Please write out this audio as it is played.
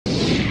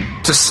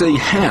To see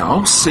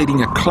how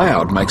seeding a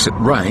cloud makes it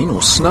rain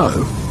or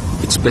snow,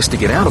 it's best to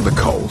get out of the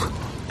cold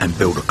and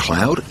build a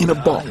cloud in a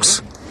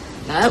box.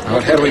 Now,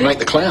 How do we make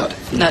the cloud?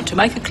 Now, to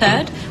make a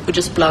cloud, we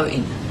just blow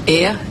in.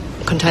 Air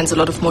contains a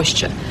lot of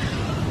moisture.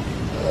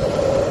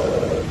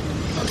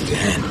 I'll give you a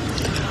hand.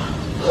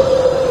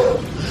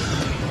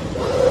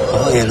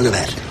 Oh, yeah, look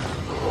at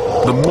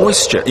that. The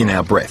moisture in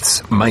our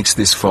breaths makes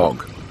this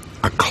fog,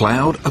 a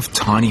cloud of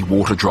tiny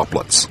water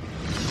droplets.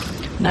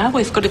 Now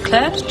we've got a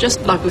cloud just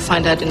like we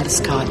find out in the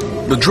sky.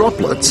 The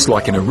droplets,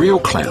 like in a real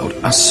cloud,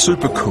 are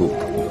super cool.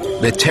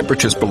 Their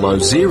temperature's below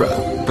zero,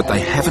 but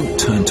they haven't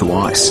turned to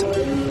ice.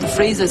 The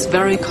freezer is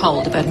very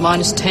cold, about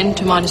 -10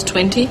 to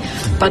 -20,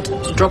 but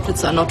the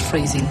droplets are not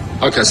freezing.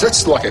 Okay, so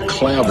that's like a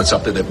cloud that's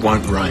up there that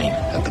won't rain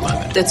at the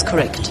moment. That's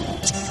correct.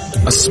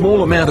 A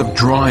small amount of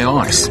dry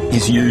ice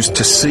is used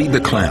to seed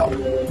the cloud.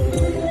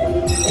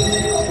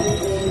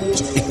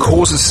 It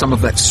causes some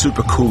of that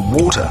super cool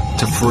water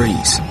to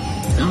freeze.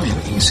 Oh, yeah,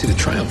 you can see the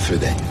trail through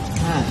there.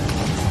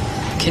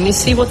 Can you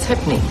see what's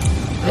happening?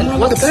 Oh,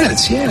 look at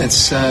that.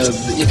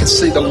 You can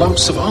see the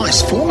lumps of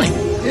ice forming.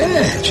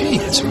 Yeah, gee,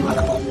 that's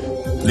remarkable.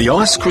 The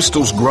ice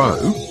crystals grow,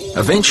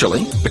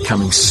 eventually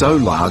becoming so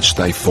large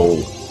they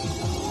fall.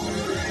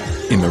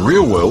 In the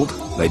real world,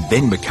 they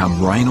then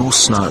become rain or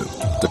snow,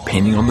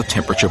 depending on the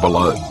temperature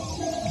below.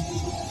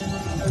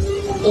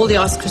 All the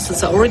ice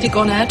crystals are already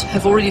gone out,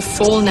 have already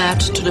fallen out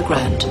to the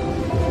ground.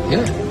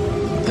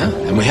 Yeah,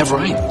 and we have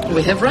rain.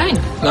 We have rain.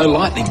 No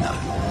lightning, though.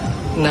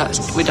 No,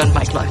 we don't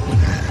make lightning.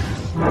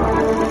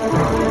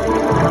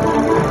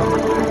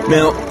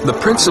 Now, the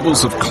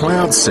principles of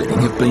cloud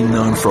seeding have been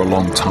known for a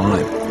long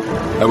time.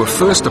 They were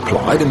first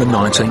applied in the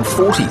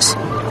 1940s,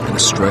 and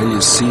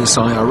Australia's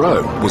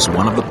CSIRO was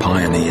one of the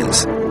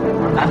pioneers.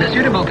 Under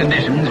suitable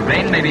conditions,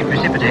 rain may be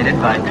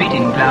precipitated by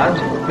treating clouds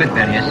with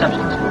various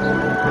substances.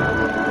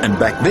 And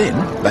back then,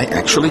 they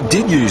actually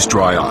did use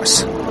dry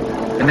ice.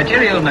 The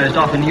material most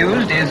often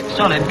used is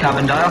solid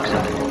carbon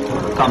dioxide,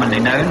 commonly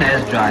known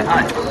as dry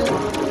ice.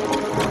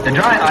 The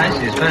dry ice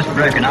is first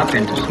broken up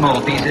into small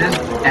pieces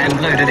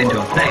and loaded into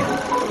a plane.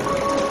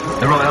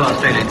 The Royal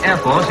Australian Air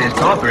Force is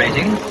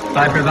cooperating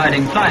by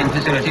providing flying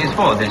facilities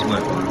for this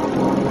work.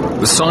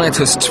 The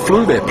scientists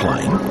flew their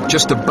plane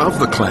just above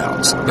the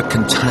clouds that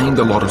contained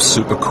a lot of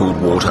supercooled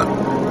water.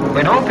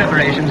 When all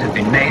preparations have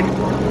been made,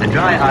 the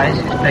dry ice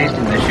is placed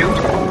in the chute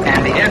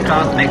and the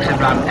aircraft makes a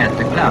run at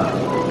the cloud,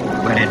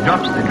 where it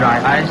drops the dry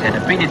ice at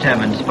a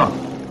predetermined spot.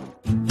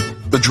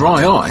 The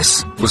dry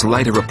ice was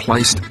later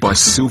replaced by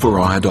silver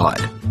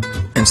iodide,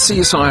 and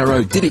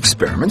CSIRO did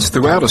experiments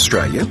throughout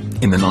Australia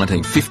in the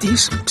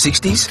 1950s,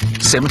 60s,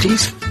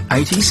 70s,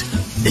 80s,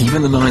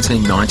 even the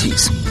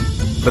 1990s.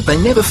 But they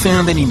never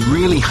found any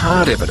really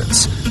hard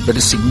evidence that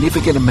a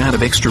significant amount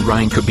of extra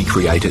rain could be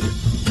created.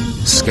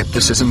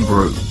 Skepticism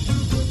grew.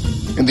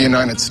 In the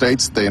United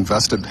States, they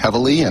invested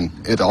heavily, and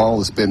it all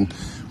has been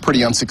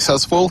pretty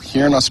unsuccessful.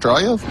 Here in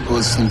Australia, it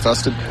was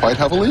invested quite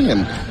heavily,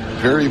 and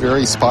very,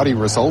 very spotty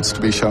results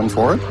to be shown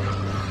for it.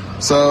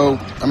 So,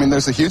 I mean,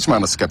 there's a huge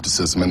amount of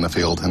skepticism in the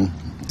field, and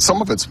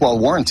some of it's well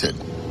warranted.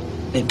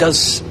 It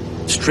does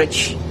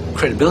stretch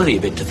credibility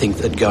a bit to think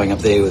that going up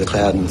there with a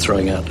cloud and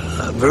throwing out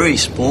a very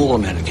small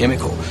amount of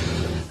chemical,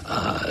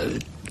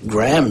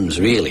 grams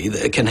really,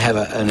 that can have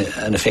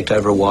an effect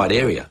over a wide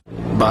area.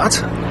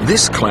 But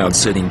this cloud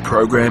seeding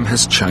program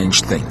has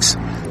changed things.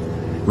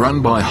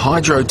 Run by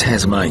Hydro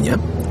Tasmania,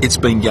 it's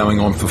been going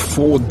on for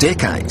 4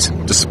 decades,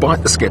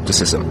 despite the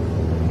scepticism.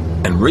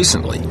 And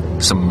recently,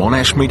 some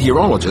Monash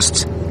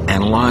meteorologists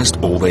analysed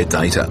all their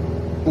data.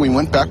 We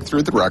went back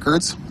through the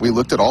records, we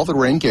looked at all the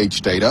rain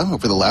gauge data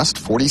over the last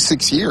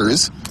 46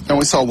 years, and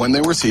we saw when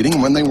they were seeding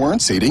and when they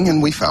weren't seeding,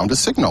 and we found a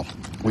signal.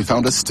 We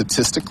found a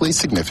statistically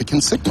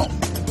significant signal.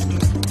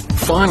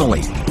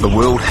 Finally, the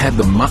world had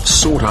the much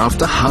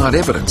sought-after hard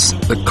evidence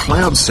that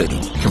cloud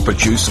seeding can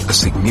produce a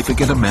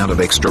significant amount of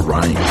extra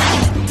rain.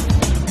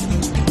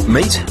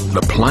 Meet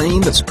the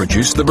plane that's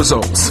produced the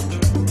results.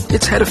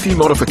 It's had a few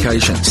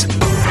modifications.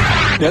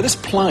 Now, this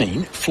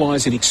plane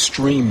flies in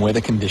extreme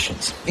weather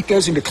conditions. It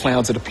goes into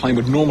clouds that a plane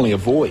would normally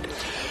avoid.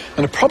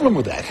 And a problem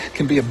with that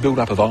can be a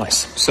build-up of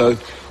ice. So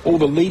all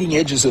the leading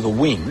edges of the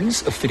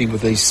wings are fitted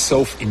with these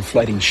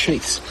self-inflating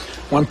sheaths.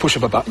 One push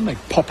of a button, they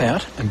pop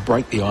out and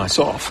break the ice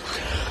off.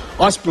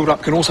 Ice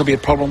build-up can also be a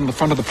problem in the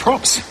front of the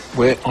props,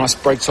 where ice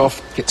breaks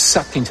off, gets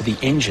sucked into the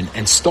engine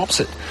and stops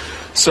it.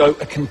 So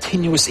a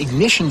continuous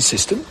ignition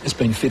system has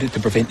been fitted to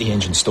prevent the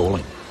engine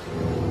stalling.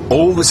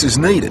 All this is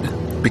needed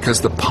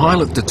because the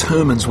pilot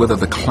determines whether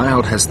the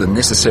cloud has the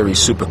necessary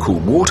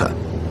supercooled water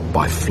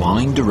by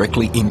flying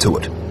directly into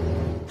it.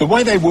 The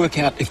way they work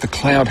out if the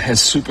cloud has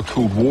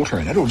supercooled water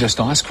in it or just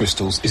ice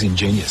crystals is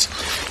ingenious.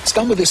 It's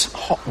done with this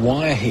hot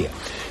wire here.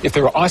 If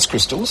there are ice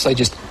crystals, they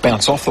just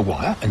bounce off the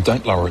wire and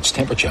don't lower its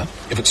temperature.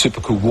 If it's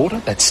supercooled water,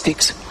 that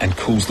sticks and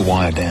cools the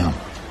wire down.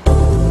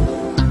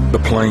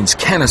 The plane's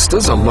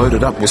canisters are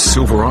loaded up with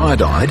silver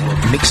iodide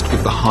mixed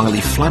with the highly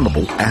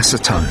flammable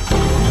acetone.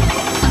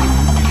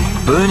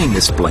 Burning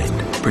this blend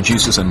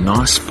produces a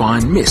nice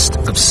fine mist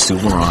of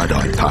silver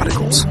iodide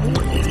particles.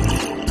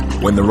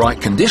 When the right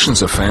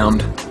conditions are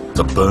found,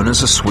 the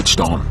burners are switched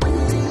on.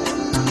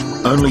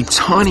 Only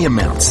tiny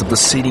amounts of the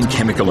seeding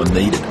chemical are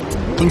needed,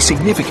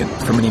 insignificant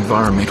from an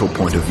environmental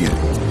point of view.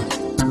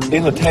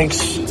 In the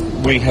tanks,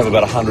 we have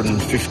about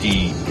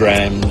 150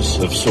 grams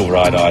of silver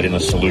iodide in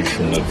a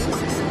solution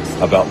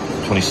of about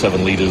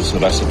 27 litres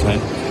of acetone,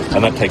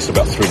 and that takes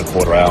about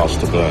 3¼ hours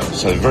to burn,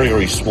 so very,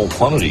 very small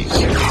quantities.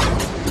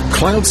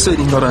 Cloud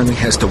seeding not only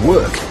has to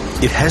work,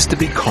 it has to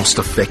be cost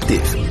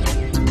effective.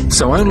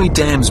 So only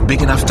dams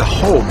big enough to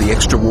hold the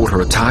extra water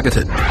are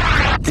targeted.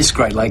 This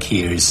Great Lake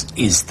here is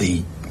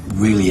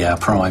really our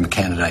prime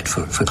candidate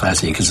for cloud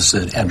seeding, because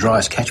it's our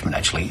driest catchment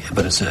actually,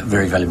 but it's a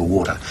very valuable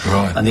water.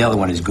 Right. And the other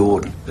one is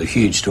Gordon, the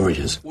huge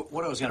storages.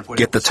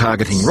 Get the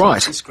targeting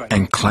right,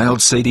 and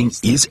cloud seeding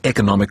is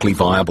economically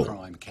viable.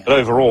 But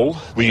overall,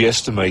 we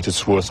estimate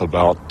it's worth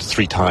about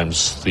 3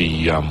 times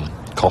the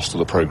cost of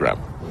the program.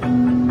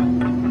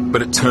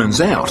 But it turns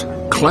out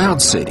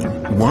cloud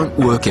seeding won't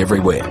work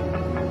everywhere.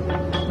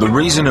 The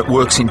reason it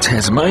works in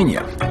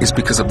Tasmania is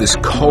because of this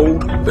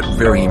cold but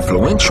very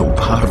influential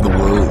part of the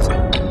world.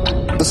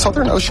 The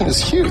Southern Ocean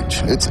is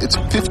huge. It's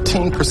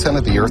 15%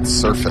 of the Earth's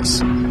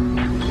surface.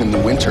 In the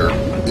winter,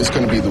 it's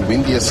going to be the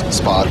windiest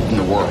spot in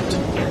the world.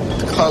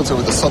 The clouds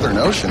over the Southern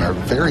Ocean are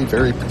very,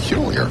 very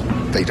peculiar.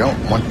 They don't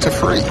want to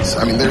freeze.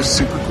 I mean, they're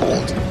super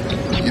cold.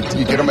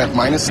 You get them at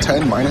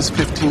 -10,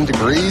 -15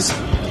 degrees,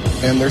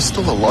 and there's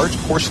still a large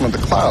portion of the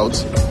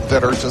clouds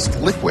that are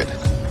just liquid.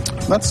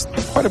 That's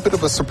quite a bit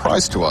of a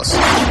surprise to us.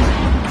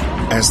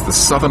 As the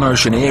Southern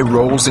Ocean air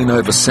rolls in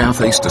over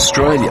southeast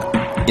Australia,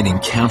 it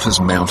encounters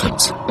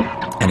mountains.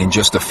 And in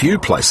just a few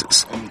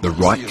places, the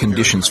right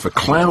conditions for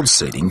cloud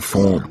seeding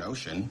form.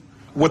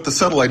 What the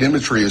satellite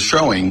imagery is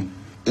showing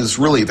is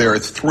really there are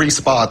 3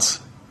 spots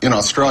in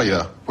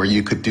Australia where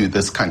you could do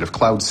this kind of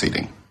cloud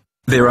seeding.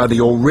 There are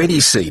the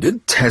already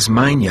seeded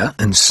Tasmania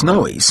and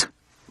Snowies,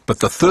 but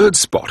the 3rd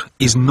spot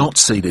is not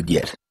seeded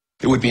yet.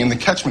 It would be in the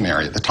catchment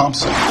area, the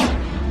Thompson.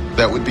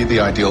 That would be the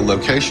ideal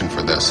location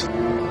for this.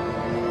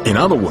 In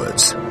other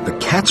words, the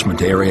catchment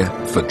area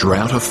for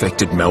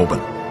drought-affected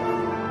Melbourne.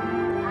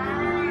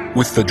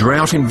 With the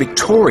drought in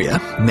Victoria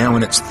now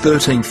in its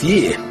 13th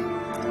year,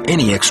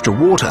 any extra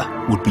water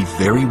would be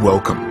very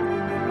welcome.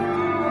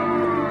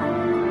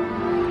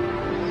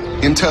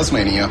 In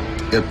Tasmania,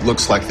 it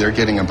looks like they're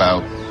getting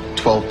about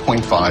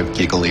 12.5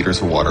 gigalitres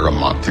of water a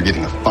month. They're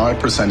getting a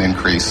 5%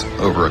 increase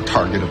over a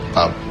target of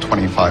about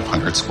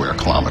 2,500 square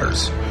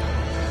kilometres.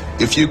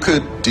 If you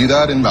could do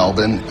that in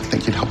Melbourne, I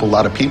think you'd help a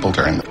lot of people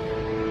during the